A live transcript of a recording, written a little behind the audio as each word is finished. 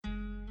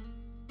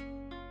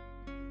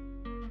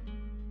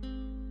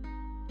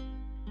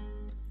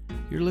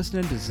You're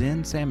listening to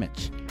Zen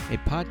Sandwich, a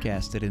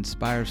podcast that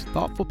inspires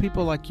thoughtful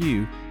people like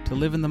you to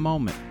live in the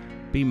moment,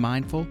 be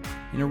mindful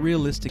in a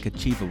realistic,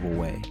 achievable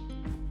way.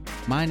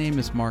 My name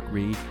is Mark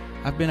Reed.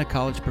 I've been a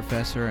college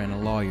professor and a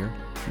lawyer.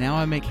 Now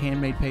I make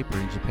handmade paper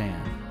in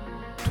Japan.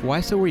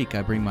 Twice a week,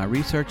 I bring my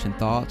research and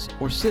thoughts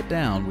or sit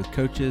down with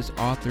coaches,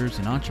 authors,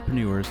 and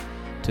entrepreneurs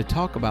to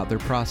talk about their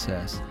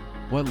process.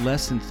 What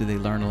lessons do they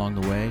learn along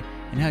the way,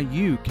 and how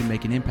you can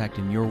make an impact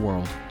in your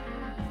world.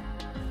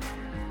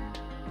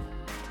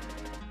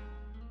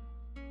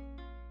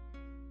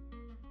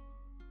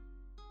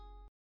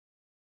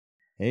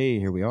 Hey,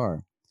 here we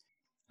are.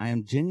 I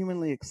am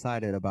genuinely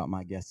excited about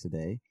my guest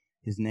today.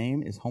 His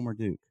name is Homer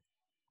Duke.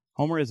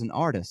 Homer is an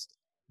artist,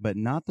 but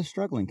not the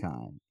struggling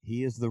kind.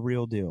 He is the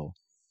real deal.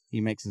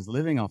 He makes his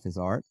living off his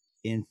art.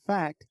 In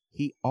fact,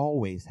 he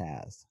always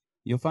has.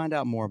 You'll find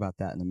out more about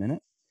that in a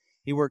minute.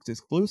 He works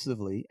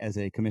exclusively as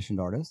a commissioned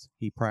artist.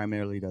 He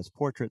primarily does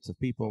portraits of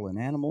people and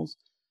animals,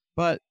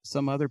 but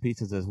some other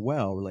pieces as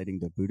well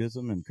relating to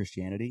Buddhism and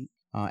Christianity.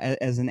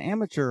 As an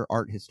amateur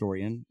art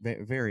historian,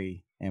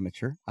 very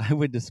amateur, I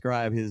would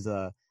describe his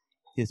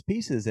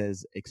pieces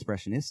as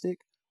expressionistic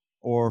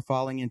or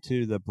falling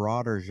into the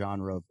broader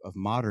genre of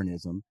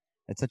modernism.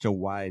 It's such a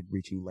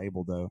wide-reaching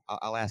label, though.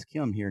 I'll ask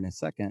him here in a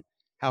second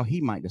how he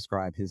might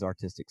describe his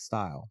artistic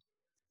style.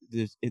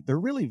 They're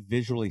really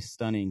visually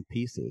stunning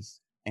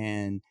pieces.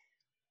 And,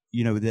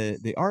 you know,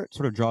 the art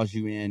sort of draws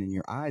you in and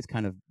your eyes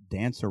kind of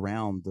dance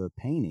around the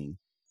painting.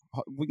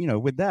 You know,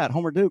 with that,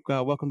 Homer Duke,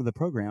 welcome to the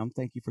program.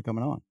 Thank you for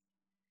coming on.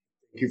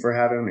 Thank you for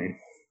having me.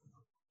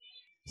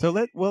 So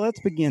let's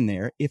begin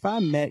there. If I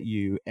met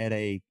you at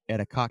a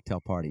cocktail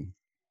party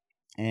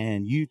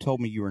and you told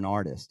me you were an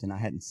artist and I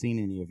hadn't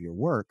seen any of your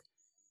work,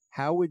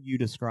 how would you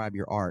describe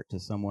your art to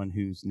someone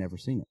who's never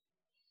seen it?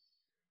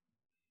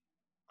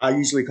 I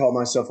usually call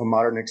myself a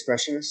modern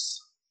expressionist.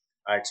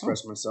 I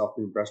express myself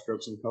through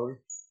brushstrokes and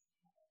color.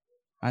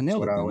 I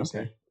nailed it. That's what I always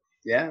say.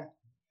 Yeah,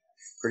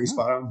 pretty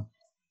spot on.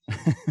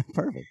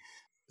 Perfect.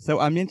 So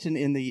I mentioned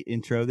in the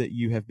intro that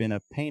you have been a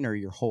painter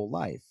your whole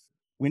life.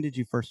 When did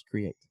you first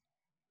create?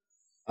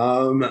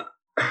 I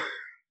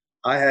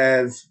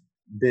have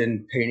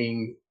been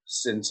painting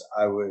since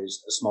I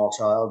was a small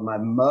child. My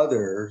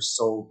mother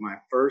sold my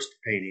first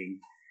painting,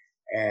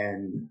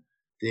 and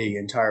the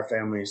entire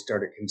family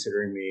started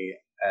considering me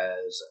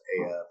as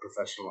a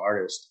professional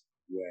artist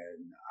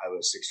when I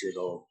was 6 years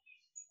old.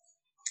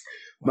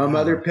 Wow. My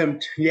mother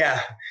pimped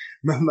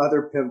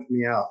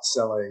me out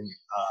selling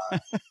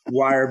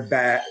wire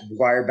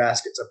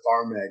baskets of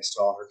farm eggs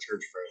to all her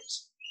church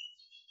friends.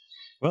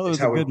 Well, it was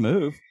a good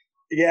move.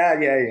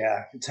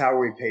 Yeah. It's how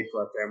we paid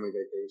for our family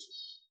vacation.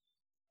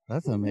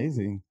 That's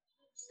amazing.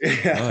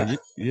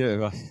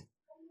 Yeah.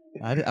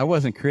 I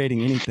wasn't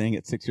creating anything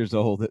at 6 years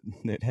old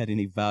that had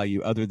any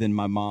value other than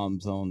my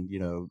mom's own,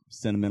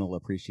 sentimental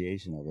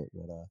appreciation of it.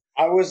 But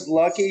I was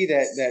lucky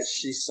that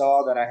she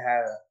saw that I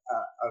had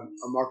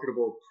a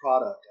marketable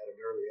product at an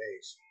early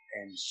age,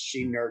 and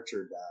she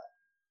nurtured that.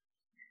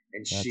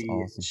 And that's she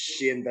awesome.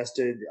 She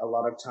invested a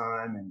lot of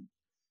time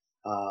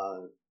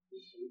and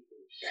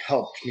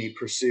helped me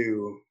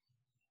pursue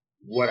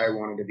what I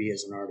wanted to be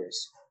as an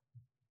artist.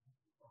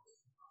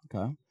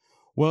 Okay.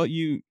 Well,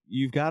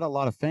 you've got a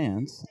lot of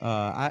fans.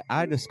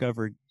 I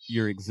discovered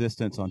your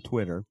existence on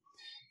Twitter,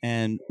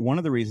 and one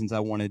of the reasons I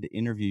wanted to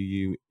interview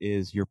you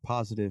is your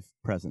positive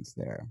presence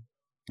there.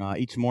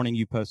 Each morning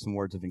you post some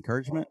words of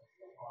encouragement.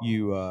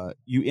 You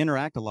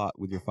interact a lot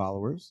with your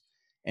followers,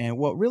 and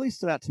what really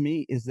stood out to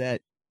me is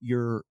that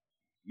your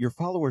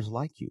followers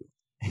like you,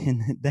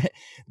 and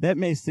that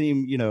may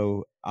seem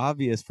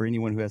obvious for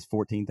anyone who has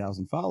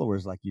 14,000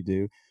 followers like you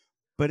do.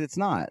 But it's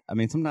not. I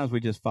mean, sometimes we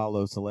just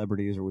follow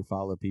celebrities or we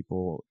follow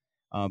people,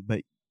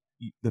 but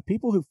the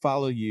people who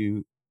follow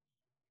you,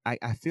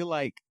 I feel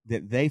like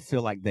that they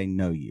feel like they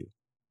know you.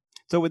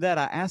 So with that,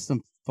 I asked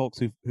some folks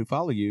who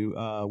follow you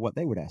what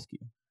they would ask you.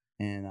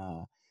 And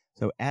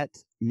so at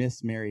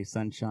Miss Mary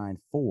Sunshine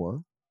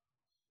 4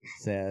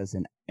 says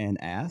and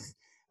asks,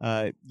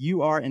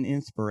 you are an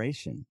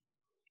inspiration.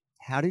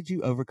 How did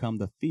you overcome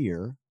the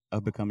fear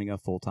of becoming a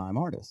full-time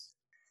artist?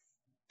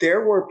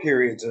 There were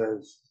periods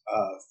of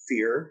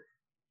fear,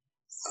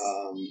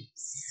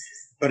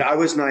 but I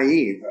was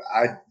naive.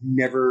 I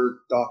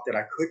never thought that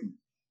I couldn't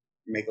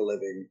make a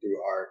living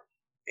through art,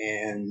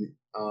 and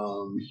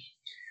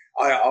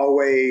I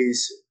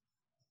always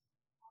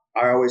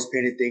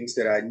painted things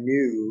that I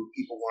knew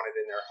people wanted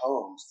in their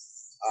homes.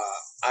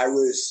 I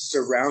was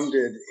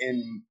surrounded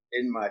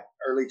in my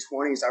early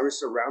 20s. I was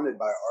surrounded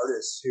by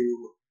artists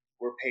who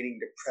were painting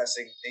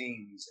depressing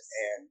things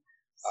and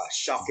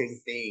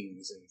shocking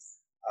things, and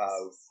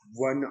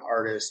one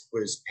artist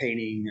was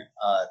painting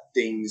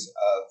things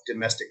of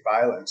domestic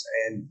violence,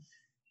 and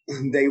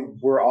they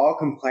were all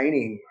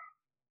complaining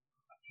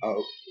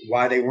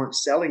why they weren't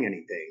selling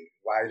anything,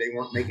 why they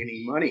weren't making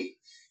any money.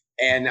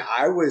 And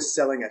I was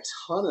selling a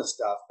ton of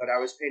stuff, but I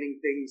was painting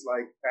things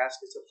like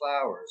baskets of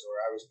flowers, or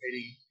I was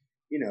painting,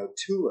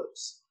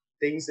 tulips,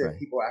 things that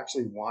people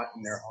actually want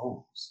in their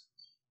homes.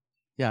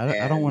 Yeah,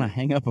 I don't want to And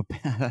hang up a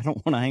I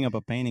don't want to hang up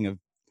a painting of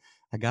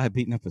a guy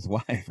beating up his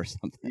wife or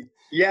something.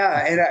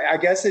 yeah, and I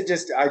guess I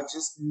just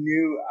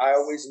knew, I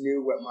always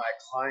knew what my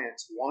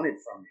clients wanted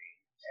from me,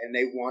 and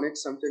they wanted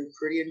something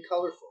pretty and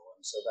colorful,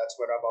 and so that's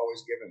what I've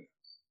always given them.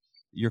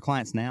 Your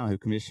clients now who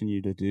commission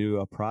you to do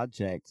a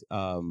project,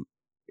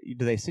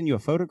 do they send you a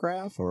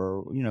photograph,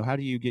 or how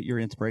do you get your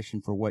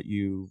inspiration for what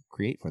you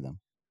create for them?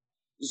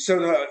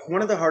 So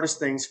one of the hardest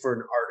things for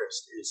an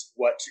artist is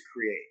what to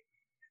create,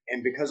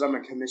 and because I'm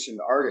a commissioned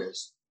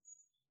artist,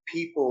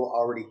 people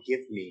already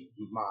give me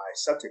my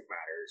subject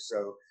matter.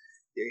 So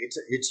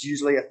it's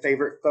usually a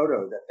favorite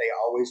photo that they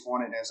always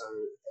wanted as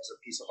a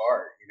piece of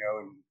art,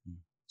 and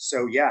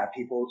so yeah,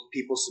 people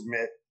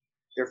submit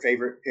their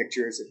favorite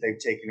pictures that they've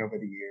taken over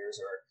the years,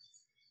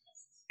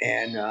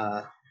 and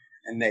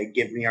and they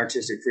give me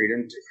artistic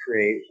freedom to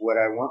create what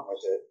I want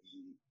with it.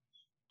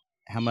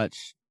 How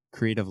much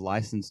creative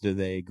license do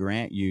they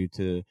grant you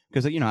to?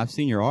 Because I've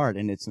seen your art,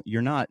 and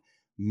you're not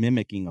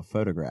mimicking a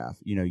photograph.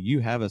 You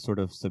have a sort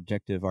of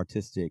subjective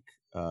artistic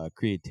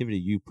creativity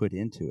you put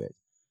into it.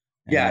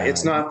 And Yeah,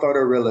 it's not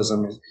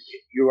photorealism.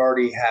 You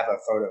already have a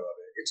photo of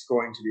it. It's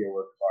going to be a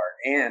work of art,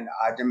 and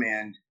I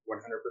demand 100%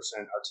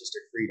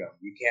 artistic freedom.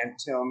 You can't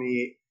tell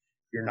me.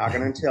 You're not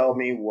going to tell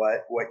me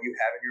what you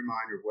have in your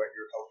mind or what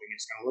you're hoping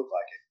it's going to look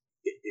like.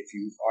 If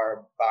you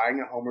are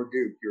buying a Homer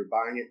Duke, you're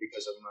buying it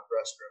because of my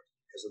brushstroke,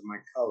 because of my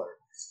color.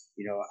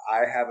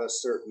 I have a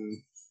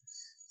certain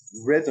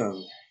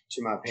rhythm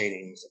to my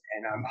paintings,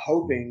 and I'm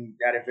hoping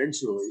that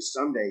eventually,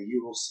 someday,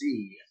 you will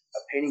see a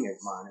painting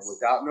of mine, and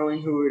without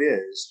knowing who it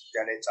is,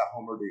 that it's a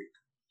Homer Duke.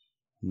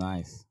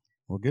 Nice.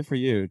 Well, good for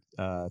you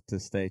to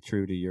stay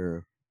true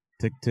to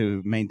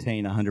to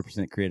maintain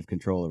 100% creative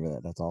control over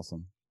that. That's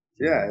awesome.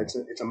 Yeah, it's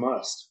a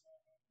must.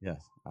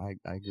 Yes, I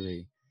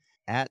agree.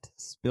 At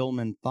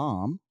Spillman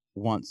Thom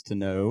wants to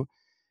know,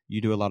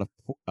 you do a lot of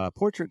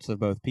portraits of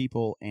both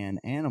people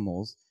and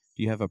animals.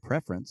 Do you have a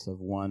preference of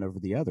one over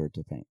the other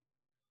to paint?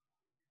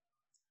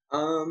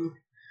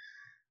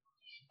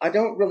 I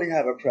don't really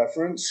have a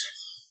preference.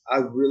 I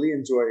really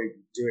enjoy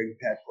doing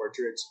pet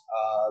portraits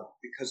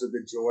because of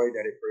the joy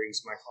that it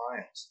brings my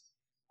clients.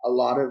 A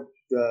lot of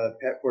the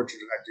pet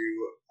portraits I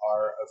do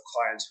are of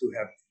clients who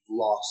have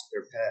lost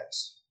their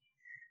pets.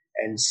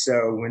 And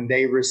so when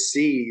they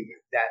receive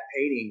that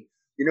painting,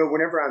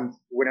 whenever I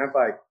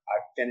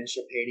finish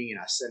a painting and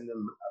I send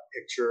them a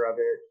picture of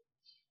it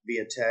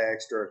via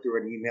text or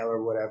through an email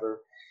or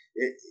whatever,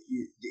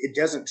 it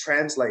doesn't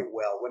translate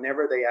well.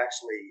 Whenever they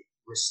actually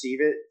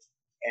receive it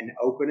and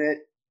open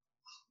it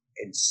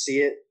and see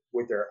it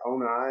with their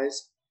own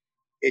eyes,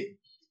 it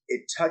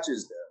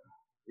touches them,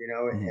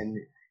 and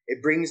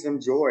it brings them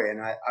joy.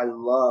 And I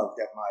love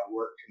that my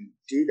work can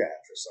do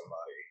that for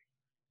somebody.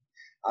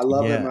 I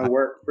love that my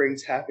work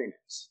brings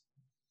happiness.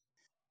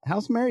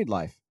 How's married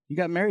life? You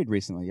got married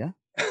recently, yeah?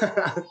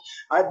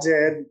 I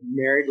did.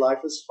 Married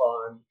life is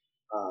fun.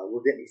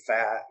 We're getting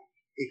fat.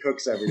 He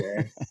cooks every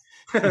day.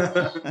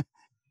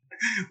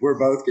 We're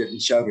both getting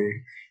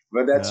chubby,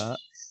 but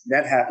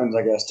that happens,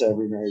 I guess, to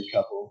every married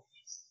couple.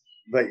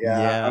 But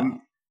yeah,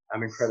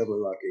 I'm incredibly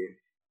lucky.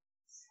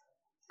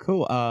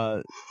 Cool.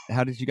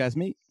 How did you guys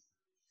meet?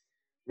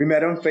 We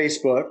met on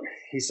Facebook.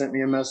 He sent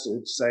me a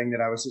message saying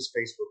that I was his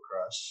Facebook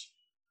crush,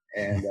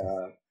 and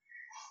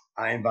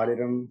I invited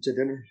him to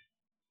dinner.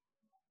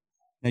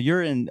 Now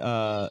you're in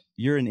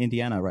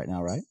Indiana right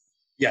now, right?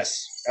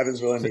 Yes,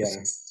 Evansville,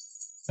 Indiana.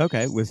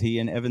 Okay. Was he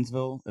in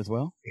Evansville as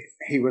well?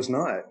 He was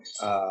not.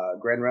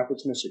 Grand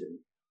Rapids, Michigan.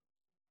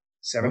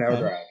 7-hour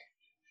drive.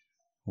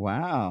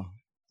 Wow.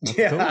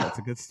 That's cool. That's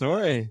a good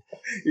story.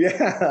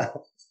 Yeah.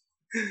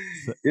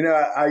 So,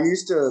 I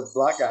used to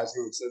block guys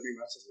who would send me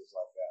messages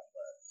like that,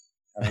 but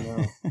I don't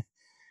know.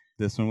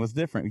 This one was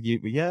different.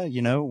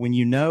 When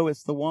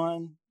it's the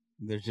one,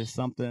 there's just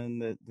something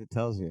that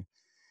tells you.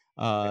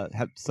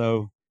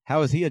 So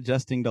how is he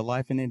adjusting to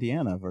life in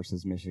Indiana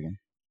versus Michigan?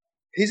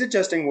 He's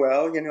adjusting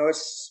well.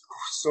 It's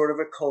sort of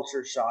a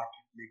culture shock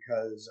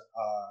because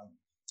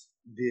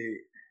the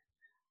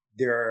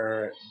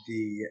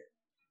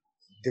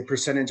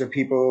percentage of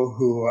people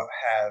who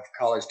have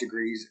college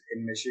degrees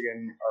in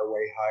Michigan are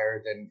way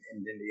higher than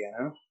in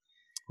Indiana.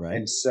 Right.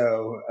 And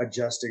so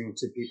adjusting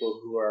to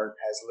people who aren't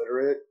as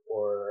literate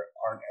or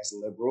aren't as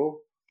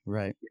liberal.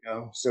 Right.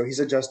 So he's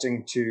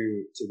adjusting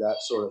to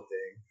that sort of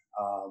thing.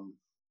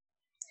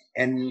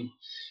 And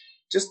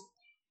just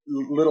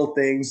little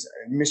things.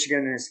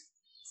 Michigan is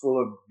full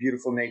of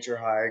beautiful nature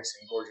hikes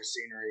and gorgeous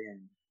scenery,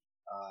 and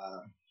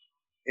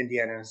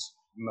Indiana's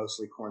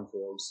mostly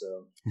cornfields.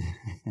 So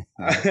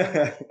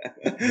the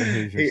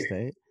Hoosier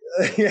State.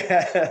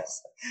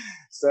 Yes.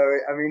 So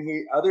I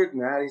mean, other than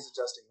that, he's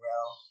adjusting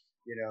well.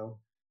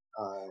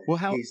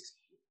 Well,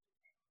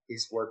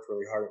 he's worked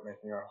really hard at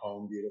making our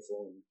home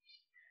beautiful.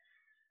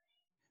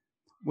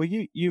 Well,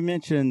 you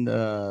mentioned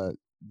the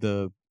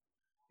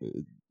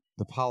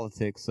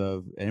politics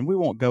of, and we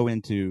won't go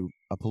into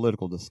a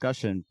political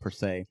discussion per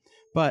se,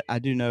 but I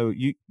do know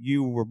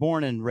you were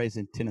born and raised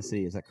in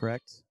Tennessee. Is that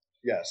correct?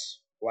 Yes,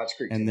 Watts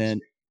Creek, and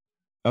Tennessee.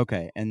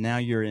 Okay, and now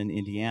you're in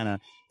Indiana.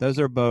 Those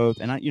are both,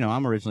 and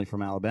I'm originally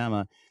from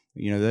Alabama.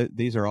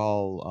 These are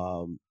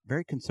all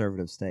very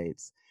conservative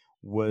states.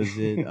 Was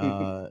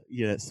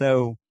it,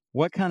 so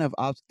what kind of,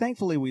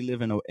 thankfully we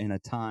live in a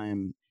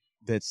time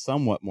that's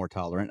somewhat more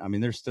tolerant. I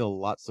mean, there's still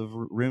lots of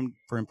room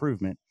for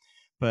improvement,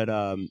 but,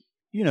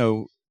 you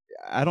know,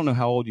 I don't know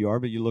how old you are,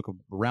 but you look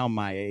around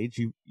my age,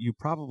 you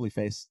probably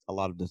face a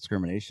lot of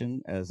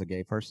discrimination as a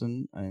gay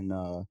person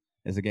and,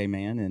 as a gay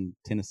man in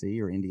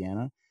Tennessee or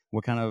Indiana.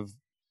 What kind of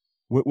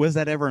was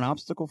that ever an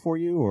obstacle for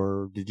you,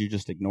 or did you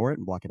just ignore it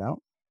and block it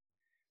out?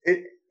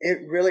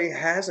 It really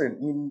hasn't.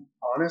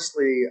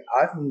 Honestly,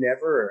 I've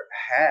never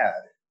had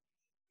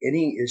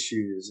any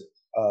issues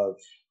of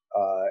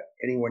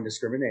anyone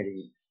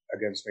discriminating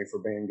against me for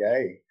being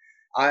gay.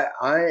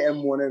 I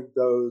am one of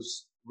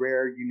those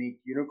rare, unique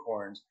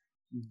unicorns.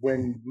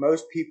 When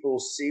most people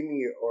see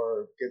me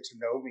or get to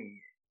know me,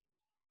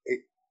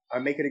 I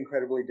make it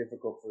incredibly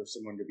difficult for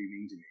someone to be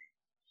mean to me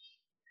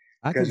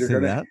I because can see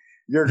that.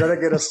 you're gonna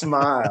get a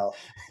smile.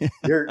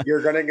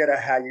 You're gonna get a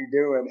how you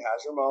doing,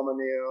 how's your mama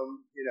doing,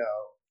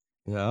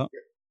 Yeah,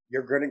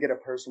 you're gonna get a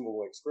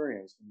personable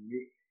experience from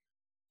me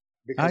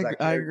because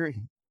I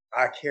agree.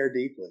 I care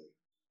deeply.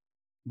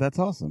 That's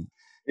awesome.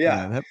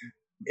 Yeah,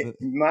 That,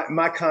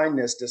 my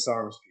kindness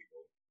disarms people.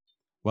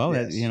 well,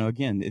 that, Yes.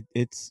 again,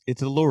 it's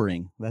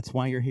alluring. That's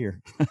why you're here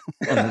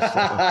on this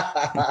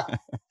show.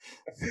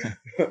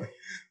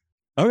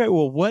 Okay,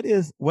 well,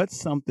 what's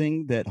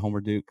something that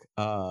Homer Duke,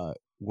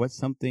 what's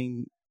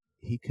something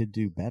he could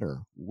do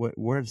better?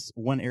 Where's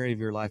one area of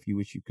your life you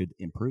wish you could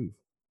improve?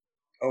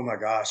 Oh my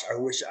gosh, I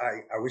wish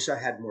I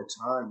had more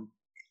time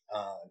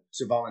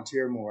to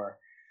volunteer more.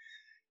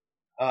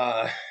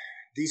 Uh,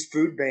 these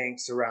food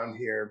banks around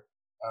here,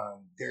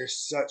 there's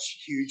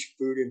such huge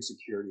food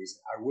insecurities.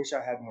 I wish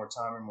I had more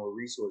time and more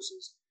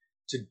resources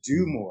to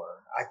do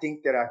more. I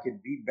think that I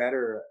could be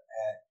better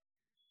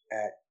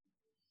at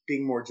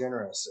being more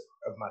generous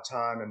of my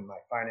time and my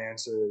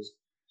finances.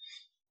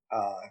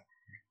 Uh,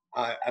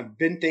 I've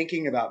been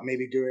thinking about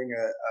maybe doing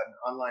an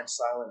online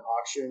silent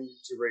auction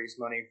to raise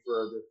money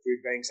for the food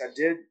banks. I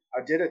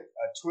did a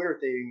Twitter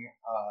thing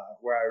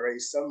where I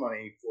raised some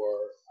money for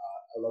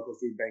a local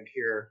food bank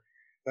here,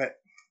 but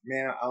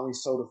man, I only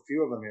sold a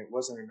few of them. It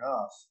wasn't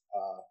enough,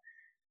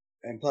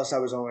 and plus I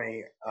was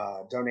only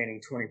donating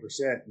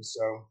 20%. And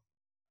so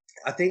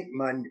I think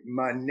uh,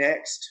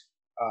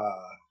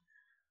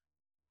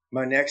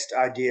 my next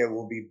idea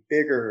will be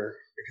bigger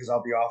because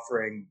I'll be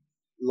offering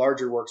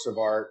larger works of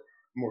art,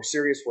 more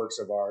serious works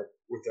of art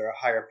with a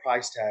higher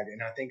price tag.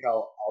 And I think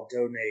I'll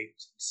donate,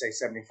 say,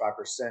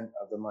 75%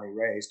 of the money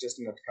raised, just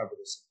enough to cover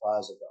the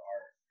supplies of the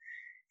art.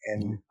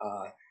 And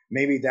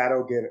maybe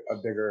that'll get a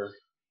bigger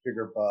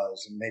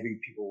buzz, and maybe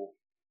people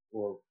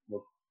will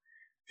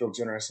feel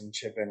generous and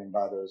chip in and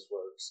buy those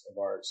works of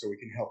art so we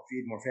can help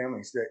feed more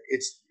families.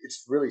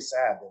 It's really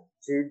sad that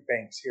food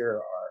banks here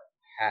are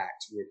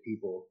packed with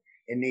people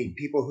in need,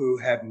 people who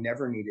have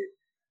never needed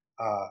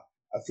a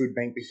food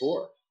bank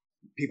before,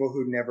 people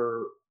who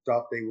never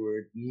thought they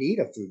would need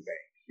a food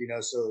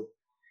bank. So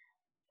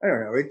I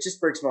don't know. It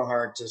just breaks my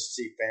heart to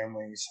see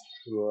families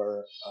who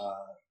are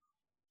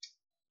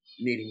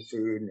needing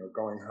food and are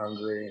going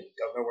hungry and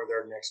don't know where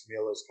their next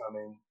meal is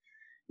coming.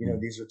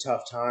 These are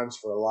tough times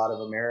for a lot of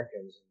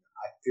Americans.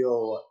 I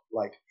feel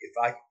like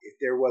if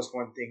there was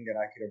one thing that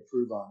I could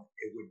improve on,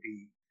 it would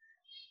be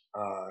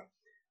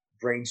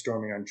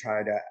brainstorming on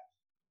trying to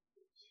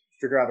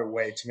figure out a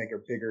way to make a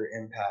bigger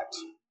impact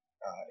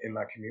in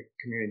my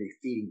community,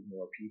 feeding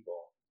more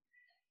people.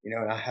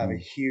 And I have a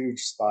huge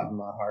spot in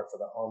my heart for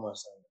the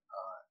homeless, and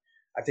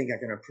I think I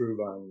can improve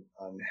on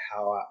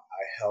how I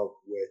help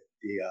with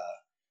the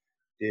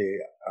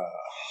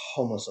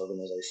homeless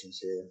organizations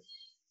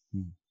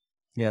here.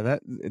 Yeah,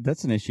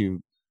 that's an issue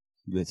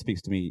that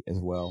speaks to me as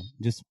well.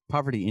 Just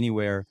poverty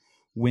anywhere.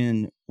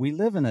 When we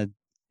live in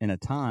a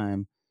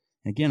time,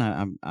 again,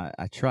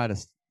 I try to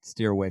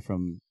steer away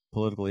from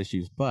political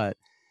issues, but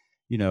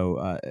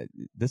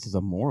this is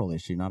a moral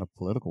issue, not a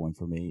political one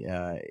for me.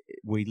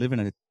 We live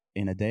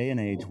in a day and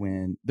age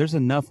when there's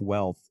enough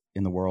wealth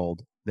in the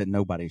world that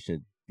nobody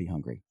should be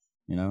hungry,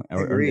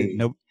 Agree.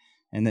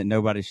 and that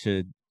nobody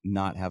should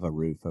not have a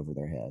roof over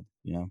their head.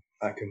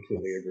 I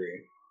completely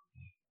agree.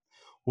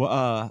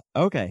 Well,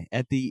 okay.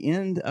 At the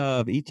end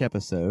of each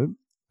episode,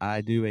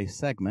 I do a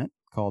segment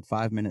called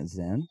 5 Minute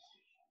Zen.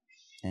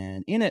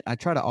 And in it, I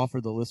try to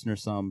offer the listener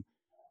some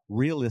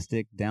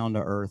realistic, down to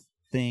earth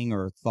thing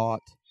or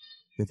thought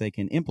that they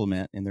can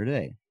implement in their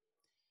day.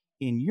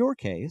 In your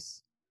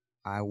case,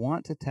 I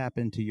want to tap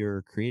into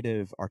your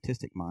creative,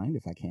 artistic mind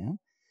if I can.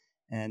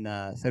 And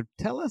so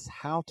tell us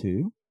how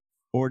to,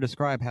 or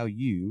describe how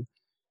you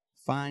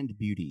find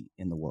beauty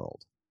in the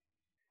world.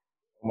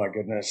 Oh my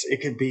goodness.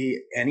 It could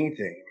be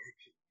anything.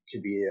 It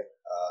could be a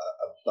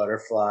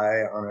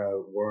butterfly on a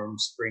warm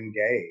spring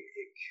day.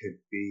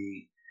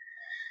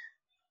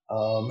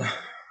 Um,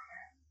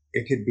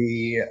 it could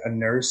be a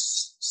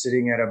nurse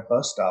sitting at a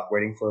bus stop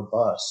waiting for a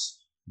bus.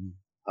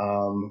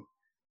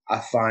 I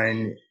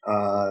find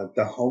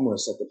the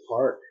homeless at the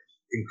park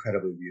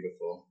incredibly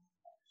beautiful.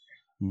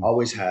 Hmm.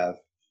 Always have.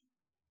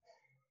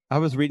 I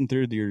was reading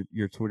through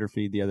your Twitter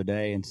feed the other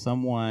day, and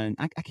someone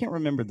I can't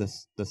remember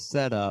the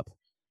setup.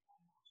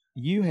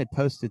 You had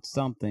posted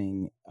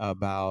something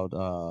about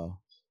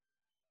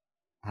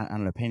I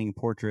don't know, painting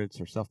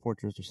portraits or self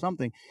portraits or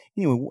something.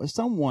 Anyway,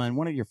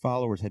 one of your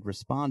followers had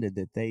responded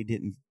that they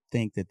didn't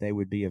think that they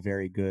would be a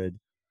very good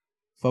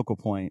focal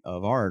point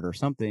of art or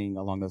something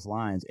along those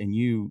lines, and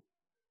you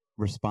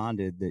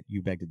responded that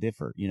you beg to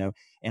differ.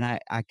 And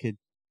I could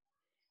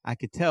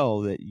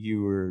tell that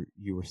you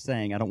were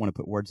saying, I don't want to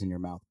put words in your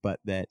mouth, but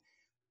that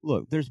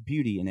look, there's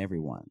beauty in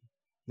everyone.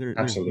 There's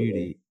Absolutely.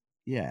 beauty.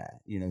 Yeah.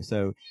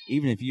 So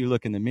even if you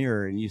look in the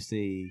mirror and you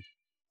see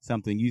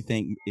something you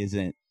think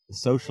isn't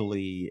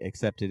socially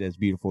accepted as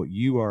beautiful,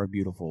 you are a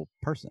beautiful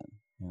person,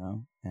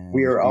 and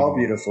We there's are all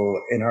beauty.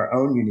 beautiful in our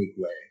own unique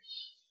way.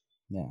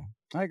 Yeah,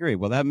 I agree.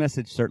 Well, that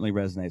message certainly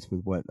resonates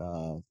with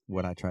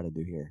what I try to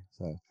do here.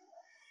 So,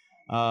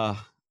 uh,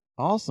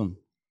 awesome.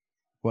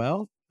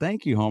 Well,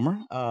 thank you, Homer.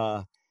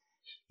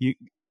 You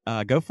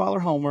go follow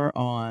Homer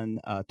on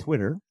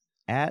Twitter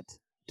at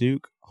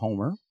Duke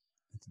Homer.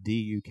 It's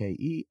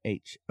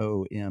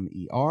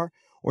DUKEHOMER.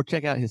 Or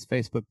check out his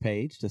Facebook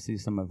page to see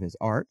some of his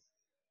art.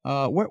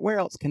 Where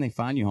else can they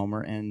find you,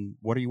 Homer? And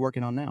what are you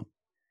working on now?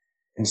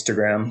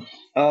 Instagram.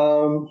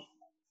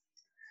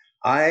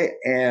 I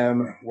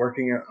am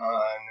working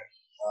on.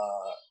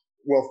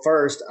 Well,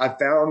 first, I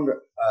found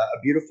a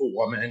beautiful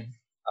woman.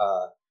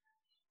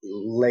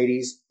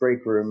 Ladies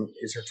Break Room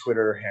is her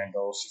Twitter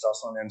handle. She's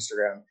also on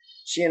Instagram.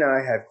 She and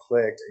I have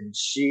clicked, and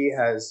she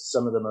has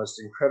some of the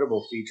most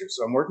incredible features.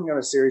 So I'm working on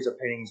a series of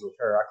paintings with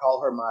her. I call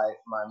her my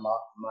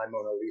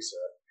Mona Lisa,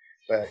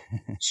 but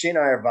she and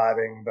I are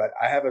vibing. But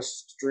I have a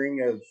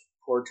string of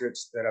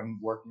portraits that I'm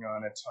working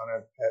on, a ton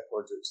of pet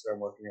portraits that I'm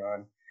working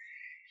on,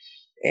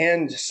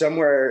 and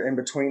somewhere in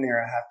between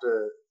there, I have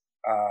to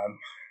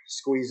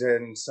squeeze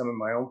in some of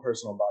my own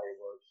personal body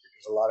work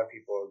because a lot of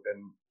people have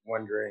been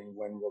wondering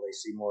when will they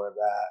see more of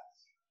that.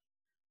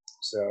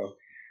 So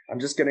I'm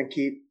just going to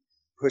keep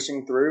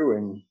pushing through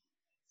and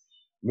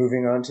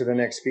moving on to the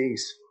next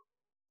piece.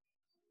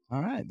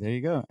 All right, there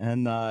you go.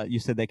 And you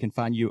said they can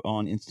find you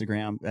on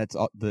Instagram. That's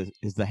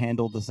is the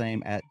handle the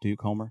same at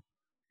Duke Homer?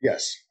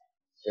 Yes,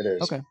 it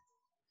is. Okay.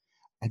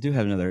 I do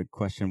have another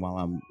question while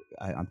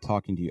I'm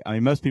talking to you. I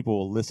mean, most people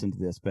will listen to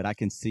this, but I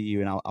can see you,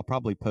 and I'll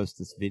probably post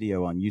this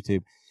video on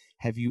YouTube.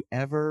 Have you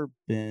ever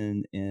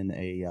been in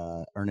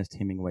a Ernest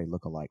Hemingway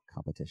lookalike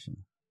competition?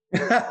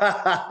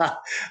 I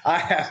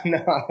have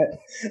not,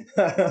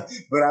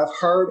 but I've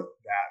heard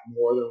that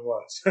more than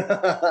once.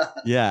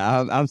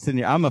 Yeah, I'm sitting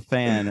here. I'm a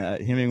fan.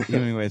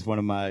 Hemingway is one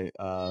of my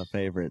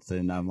favorites,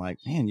 and I'm like,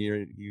 man,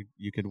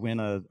 you could win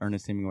a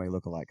Ernest Hemingway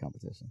lookalike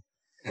competition.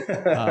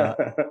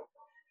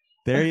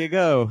 There you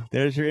go.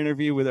 There's your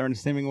interview with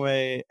Ernest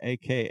Hemingway,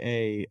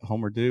 aka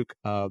Homer Duke.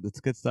 That's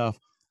good stuff.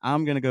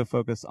 I'm gonna go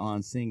focus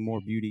on seeing more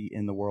beauty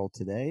in the world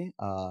today.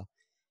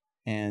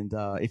 And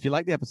if you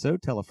like the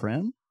episode, tell a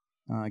friend.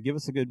 Give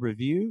us a good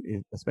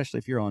review, especially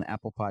if you're on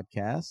Apple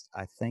Podcast.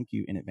 I thank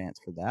you in advance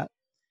for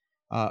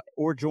that.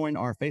 Or join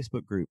our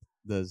Facebook group,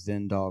 the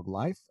Zen Dog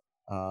Life.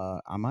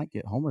 I might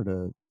get Homer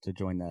to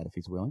join that if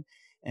he's willing,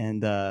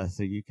 and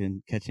so you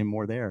can catch him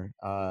more there.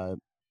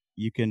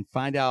 You can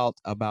find out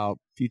about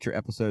future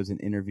episodes and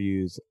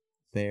interviews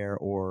there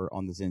or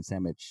on the Zen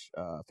Sandwich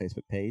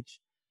Facebook page.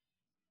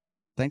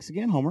 Thanks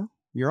again, Homer.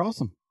 You're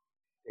awesome.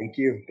 Thank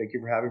you. Thank you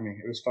for having me.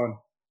 It was fun.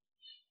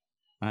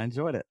 I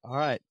enjoyed it. All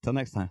right. Till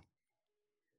next time.